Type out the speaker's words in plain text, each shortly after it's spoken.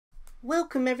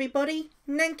Welcome everybody,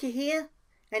 Nanka here,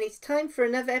 and it's time for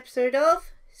another episode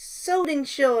of Souldin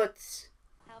Shorts.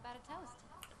 How about a toast?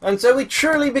 And so we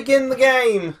truly begin the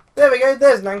game. There we go,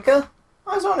 there's Nanka.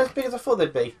 I was not as big as I thought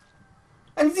they'd be.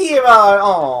 And Zero,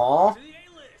 aww. To the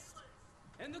A-list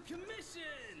and the commission.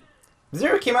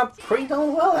 Zero came out pretty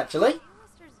darn well, actually.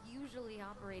 A-listers usually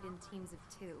operate in teams of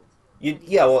two.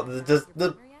 Yeah, what, does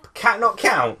the cat not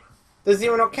count? Does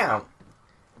Zero not count?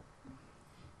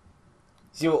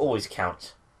 Zero always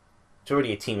counts. It's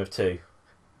already a team of two.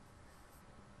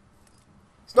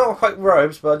 It's not quite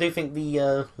robes, but I do think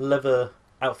the leather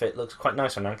outfit looks quite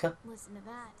nice on Nanka. Listen to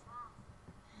that.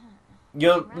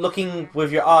 You're looking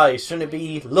with your eyes. Shouldn't it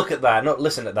be look at that, not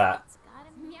listen at that?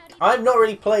 I've not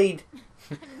really played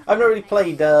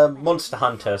Monster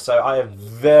Hunter, so I have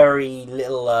very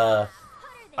little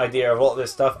idea of a lot of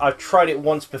this stuff. I've tried it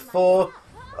once before.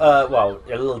 Well, a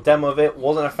little demo of it.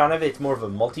 Wasn't a fan of it. It's more of a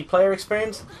multiplayer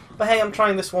experience. But hey, I'm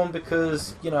trying this one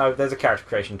because, you know, there's a character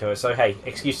creation to it. So hey,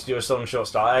 excuse to do a sudden short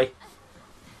start, eh?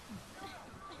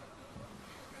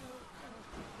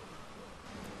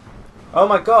 Oh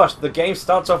my gosh, the game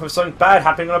starts off with something bad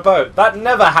happening on a boat. That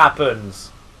never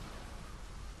happens!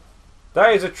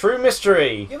 That is a true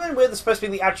mystery! Given we're supposed to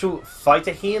be the actual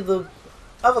fighter here, the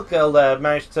other girl there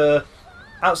managed to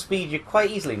outspeed you quite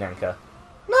easily, Nanka.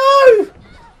 No!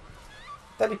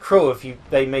 That'd be cruel if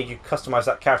they made you customize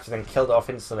that character then killed it off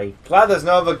instantly. Glad there's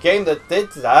no other game that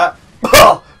did that.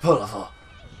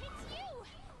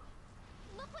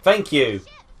 Thank you.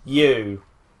 You.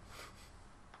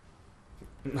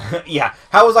 Yeah,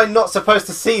 how was I not supposed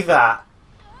to see that?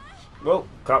 Well,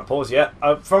 can't pause yet.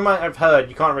 From what I've heard,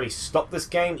 you can't really stop this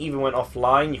game, even when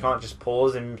offline. You can't just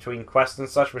pause in between quests and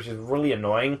such, which is really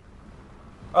annoying.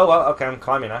 Oh well, okay, I'm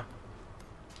climbing now.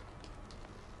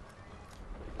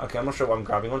 Okay, I'm not sure what I'm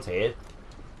grabbing onto here.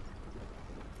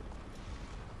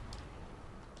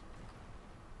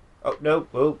 Oh, no.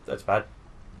 Oh, that's bad.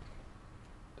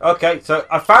 Okay, so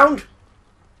I found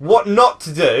what not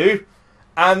to do.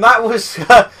 And that was...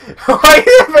 I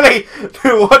definitely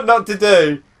knew what not to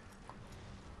do.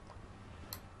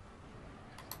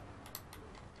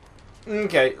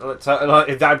 Okay,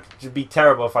 that would be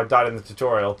terrible if I died in the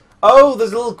tutorial. Oh,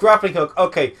 there's a little grappling hook.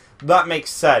 Okay, that makes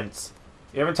sense.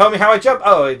 You haven't told me how I jump?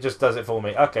 Oh, it just does it for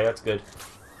me. Okay, that's good.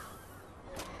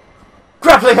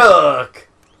 Grappling hook!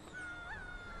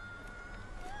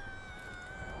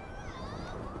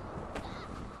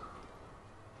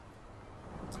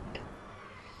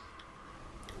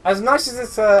 As nice as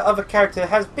this other character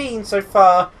has been so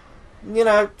far, you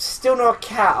know, still not a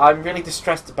cat. I'm really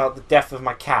distressed about the death of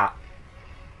my cat.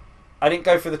 I didn't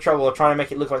go through the trouble of trying to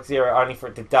make it look like Zero only for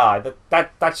it to die.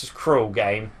 That's just cruel,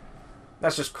 game.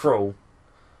 That's just cruel.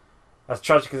 As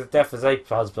tragic as the death of his ape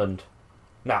husband.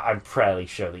 Now, I'm fairly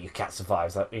sure that your cat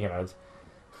survives. That, you know.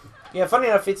 Yeah, funny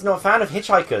enough, it's not a fan of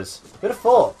hitchhikers. Who'd have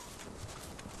thought?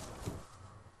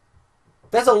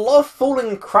 There's a lot of falling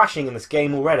and crashing in this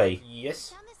game already.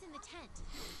 Yes.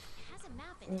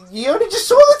 You only just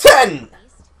saw the tent!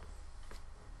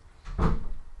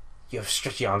 You have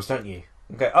stretchy arms, don't you?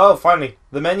 Okay, oh, finally,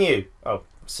 the menu. Oh,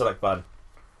 select button.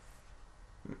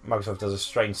 Microsoft does a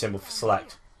strange symbol for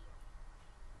select.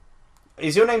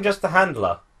 Is your name just the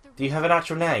handler? Do you have an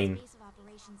actual name?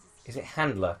 Is it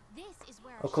Handler?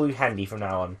 I'll call you Handy from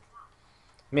now on.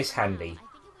 Miss Handy.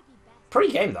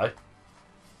 Pretty game, though.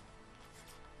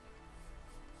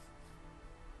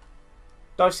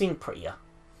 I've seen prettier.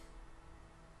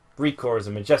 Recore is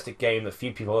a majestic game that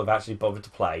few people have actually bothered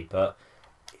to play, but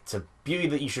it's a beauty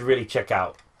that you should really check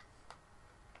out.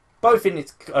 Both in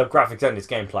its graphics and its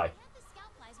gameplay.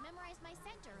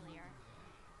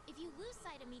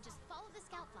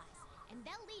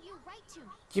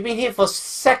 You've been here for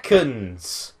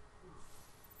seconds!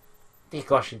 Dear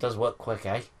gosh, it does work quick,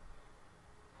 eh?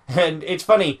 And it's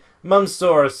funny, Mum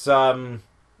saw us, saw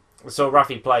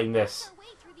Rafi playing this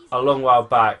a long while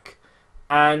back,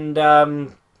 and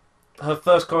her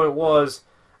first comment was,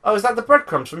 "Oh, is that the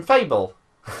breadcrumbs from Fable?"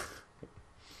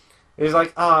 It was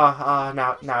like, now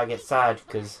I get sad,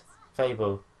 because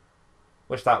Fable.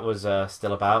 Wish that was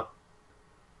still about.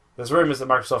 There's rumours that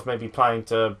Microsoft may be planning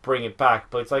to bring it back,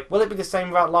 but it's like, will it be the same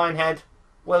without Lionhead?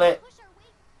 Will it?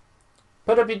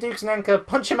 Put up your dukes, Nanka,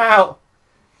 punch him out!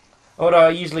 Although I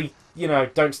usually, you know,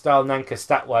 don't style Nanka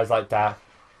stat-wise like that.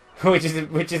 which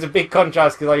is a big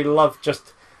contrast, because I love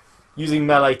just using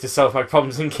melee to solve my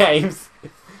problems in games.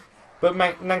 But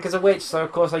Nanka's a witch, so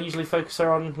of course I usually focus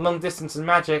her on long distance and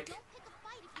magic.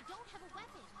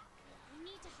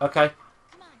 Okay.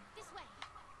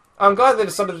 I'm glad they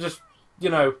decided to just, you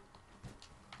know...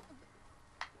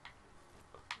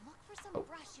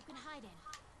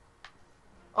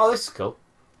 Oh, this is cool.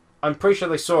 I'm pretty sure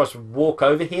they saw us walk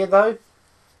over here, though.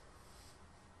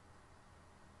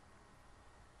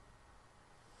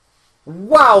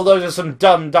 Wow, those are some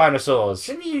dumb dinosaurs.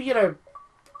 Shouldn't you, you know...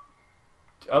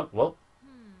 Oh, well.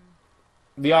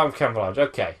 The arm camouflage,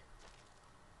 okay.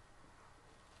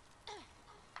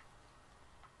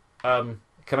 Can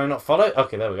I not follow?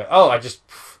 Okay, there we go. Oh, I just...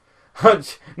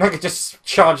 Nanka just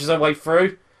charges her way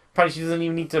through. Apparently she doesn't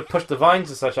even need to push the vines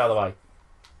and such out of the way.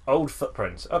 Old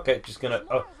footprints. Okay, just gonna...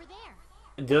 Oh.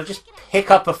 Did I just pick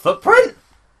up a footprint?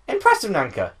 Impressive,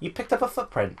 Nanka. You picked up a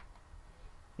footprint.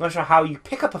 Not sure how you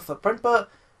pick up a footprint, but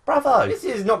bravo. This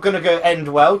is not going to end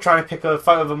well, trying to pick a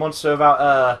photo of a monster without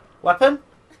a weapon.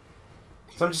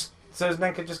 So I'm just... So is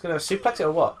Nanka just going to suplex it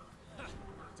or what?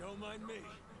 Don't mind me.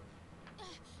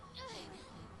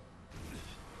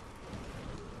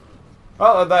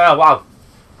 Oh, wow.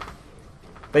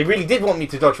 They really did want me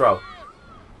to dodge roll.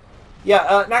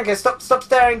 Yeah, Nanka, stop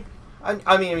staring.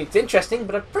 I mean, it's interesting,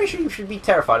 but I'm pretty sure you should be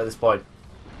terrified at this point.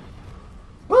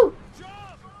 Woo!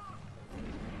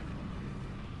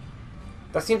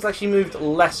 That seems like she moved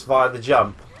less via the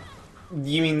jump.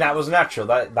 You mean that was natural?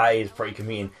 That is pretty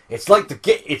convenient. It's like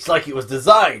it was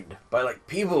designed by like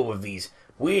people with these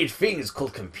weird things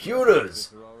called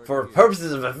computers for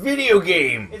purposes of a video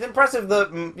game. It's impressive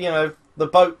that you know the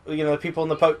boat, you know, the people on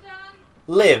the boat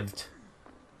lived.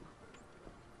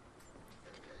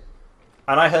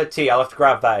 And I heard T. I'll have to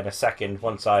grab that in a second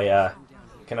once I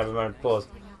can have a moment of pause.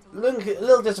 A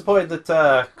little disappointed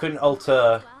that couldn't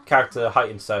alter character height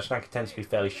and such. Nanka tends to be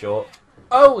fairly short.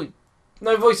 Oh,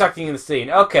 no voice acting in the scene.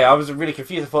 Okay, I was really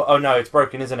confused. I thought, oh no, it's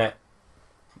broken, isn't it?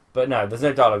 But no, there's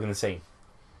no dialogue in the scene.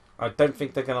 I don't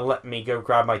think they're going to let me go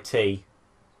grab my tea.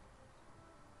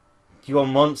 You are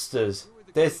monsters.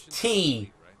 There's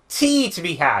tea. Tea to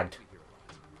be had.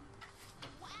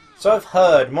 So I've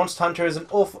heard Monster Hunter is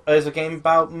a game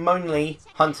about mainly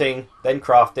hunting, then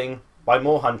crafting, by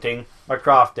more hunting, by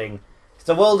crafting. It's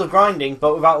a world of grinding,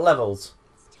 but without levels.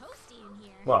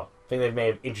 Well, I think they may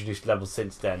have introduced levels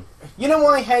since then. You know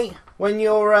what I hate? When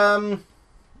you're,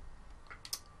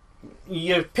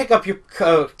 you pick up your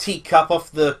teacup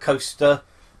off the coaster,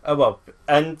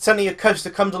 and suddenly your coaster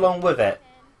comes along with it.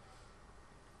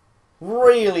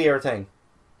 Really irritating.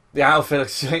 The outfit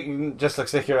just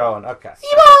looks like your own. Okay.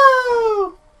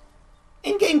 Zebo!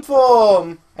 In-game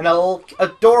form! And a little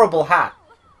adorable hat.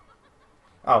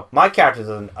 Oh, my character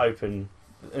doesn't open...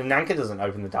 Nanka doesn't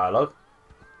open the dialogue.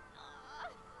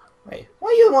 Wait, why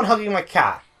are you the one hugging my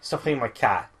cat? Stop hugging my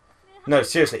cat. No,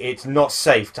 seriously, it's not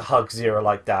safe to hug Zero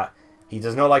like that. He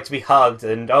does not like to be hugged,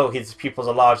 and oh, his pupils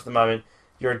are large at the moment.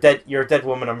 You're a dead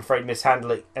woman, I'm afraid, Miss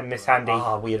Handy.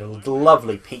 Ah, we had a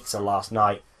lovely pizza last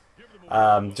night.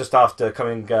 Just after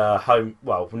coming home.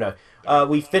 Well, no.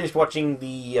 We finished watching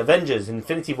the Avengers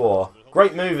Infinity War.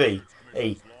 Great movie.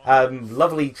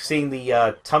 Lovely seeing the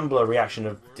Tumblr reaction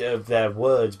of their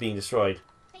words being destroyed.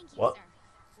 What?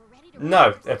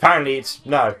 No, apparently it's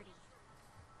no.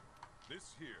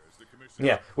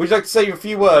 Yeah, would you like to say a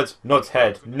few words? Nods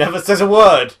head. Never says a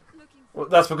word. Well,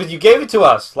 that's because you gave it to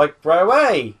us, like right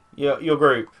away. Your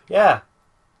group, yeah.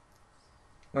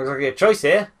 Looks like a choice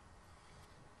here.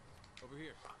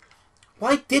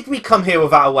 Why did we come here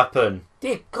without a weapon?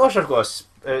 Dear gosh, I've got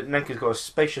Nanka's got a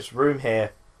spacious room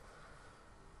here.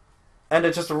 And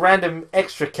just a random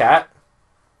extra cat.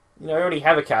 You know, I already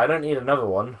have a cat, I don't need another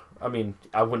one. I mean,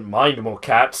 I wouldn't mind more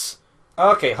cats.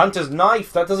 Okay, Hunter's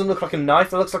knife. That doesn't look like a knife,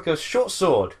 that looks like a short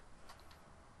sword.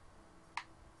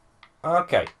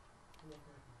 Okay.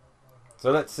 So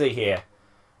let's see here.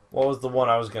 What was the one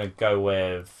I was going to go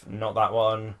with? Not that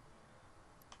one.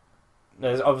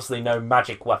 There's obviously no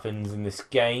magic weapons in this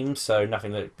game, so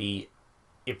nothing that would be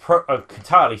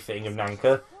entirely fitting of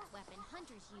Nanka.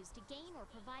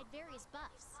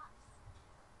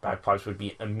 Bagpipes would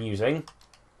be amusing.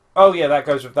 Oh yeah, that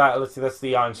goes with that. Let's see, that's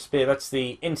the Iron Spear. That's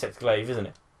the Insect Glaive, isn't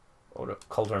it? Or the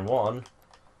Cauldron 1.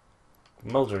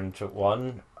 Muldron took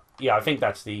one. Yeah, I think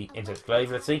that's the Insect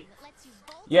Glaive. Let's see.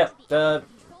 Yeah, it's a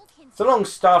long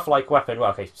staff-like weapon. Well,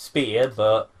 okay, spear,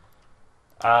 but...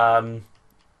 and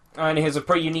it has a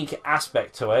pretty unique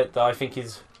aspect to it that I think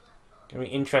is going to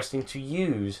be interesting to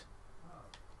use.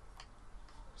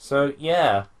 So,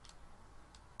 yeah.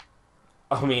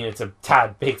 I mean, it's a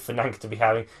tad big for Nanka to be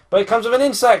having. But it comes with an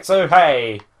insect, so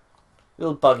hey!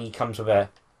 Little buggy comes with it.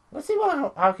 Let's see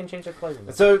how I can change their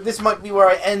clothing. So this might be where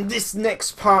I end this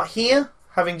next part here.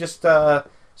 Having just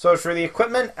sorted through the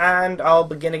equipment. And I'll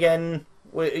begin again.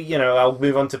 You know, I'll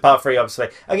move on to part 3, obviously.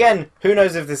 Again, who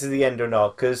knows if this is the end or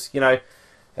not. Because, you know,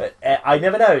 I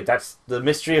never know. That's the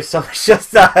mystery of so much.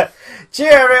 Just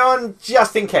cheer everyone,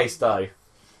 just in case, though.